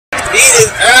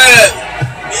his ass.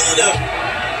 Beat him.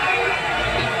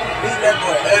 Beat that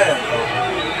boy ass, bro.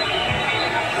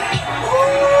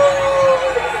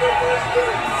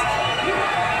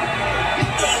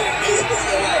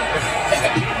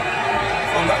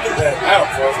 I'm not getting that out,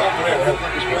 bro. Stop playing.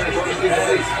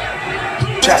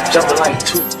 Trap jumping like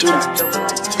 2-3.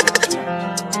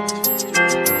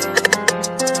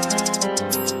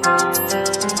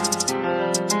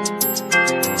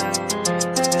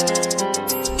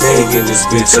 Gang in this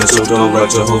bitch, shut your door like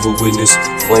Jehovah Witness.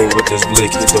 Flame with this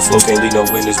blick, hit the flow, can't leave no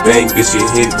witness. Bang, bitch, get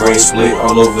hit, brain split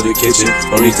all over the kitchen.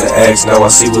 No need to ask, now I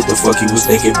see what the fuck he was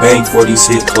thinking. Bang, 40s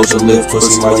hit, close your lip,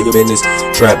 pussy, mind your business.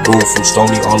 Trap boom from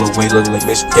Stony all the way, look like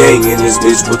Mission. Gang in this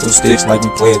bitch with them sticks like we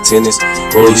playing tennis.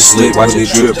 Rollie slick, watch it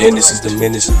drip, then this is the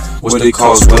menace. What they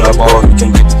cost, what I bought, you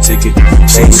can't get the ticket.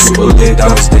 Chain super lit,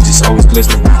 diamond stitches always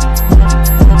glistening.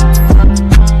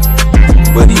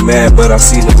 But he mad, but I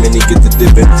seen him and he get the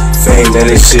dipping. Fame, that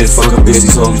ain't shit, fuck a bitch,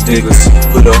 these hoes diggers.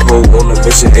 Put a hoe on the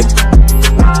mission and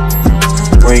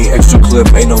bring extra clip,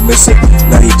 ain't no missing.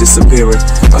 Now he disappearing,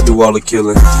 I do all the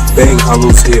killing. Bang,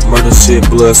 hollows hit, murder shit,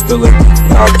 blood spilling.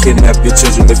 I'll kidnap your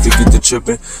children if you get the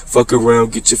tripping. Fuck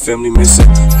around, get your family missing.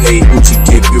 Hey, Uchi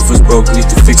kid, Buford's broke, need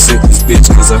to fix it. This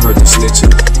bitch, cause I heard the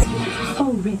snitching.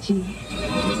 Oh, Richie.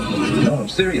 No,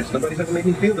 I'm serious, nobody's ever made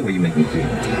me feel the way you make me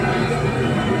feel.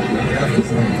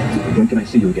 When can I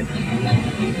see you again?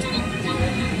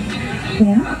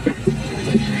 Well,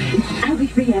 I'll be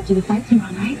free after the fight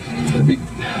tomorrow night.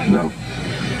 No.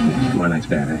 Tomorrow night's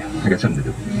bad. I got something to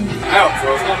do. Out,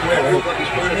 bro. Stop playing.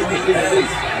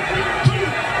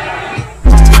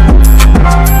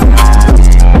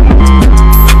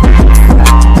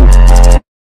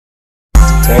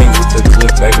 Hang with the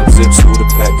clip, bag of zips, who the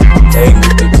pack. Hang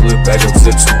with the clip, bag of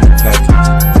zips, who the pack.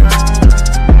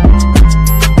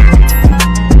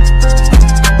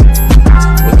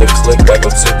 Click back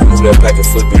up, zip, move that pack and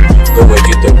flip it. Go and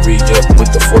get the re-up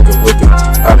with the fork and whip it.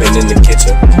 I've been in the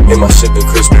kitchen, and my shit been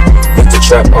crispy. If the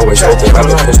trap always open, I've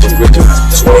been pistol gripping.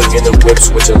 Swing in the whip,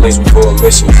 switching lanes, we going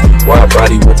missions. Wide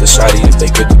body with the shotty if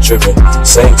they get the tripping.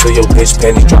 Same to your bitch,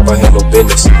 panties drop, I have no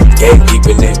business. Game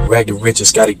keeping it, ragged rich and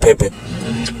Scotty pimping.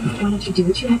 Why don't you do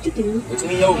what you have to do? What's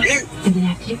me, yo, bitch? And then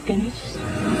after you finish,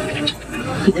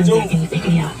 you come back and you pick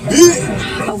me up.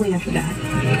 Oh wait, I forgot.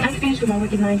 I finished with my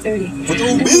work at 9:30. And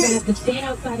then I have to stand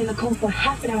outside in the cold for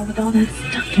half an hour with all that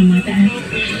stuff on my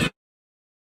back.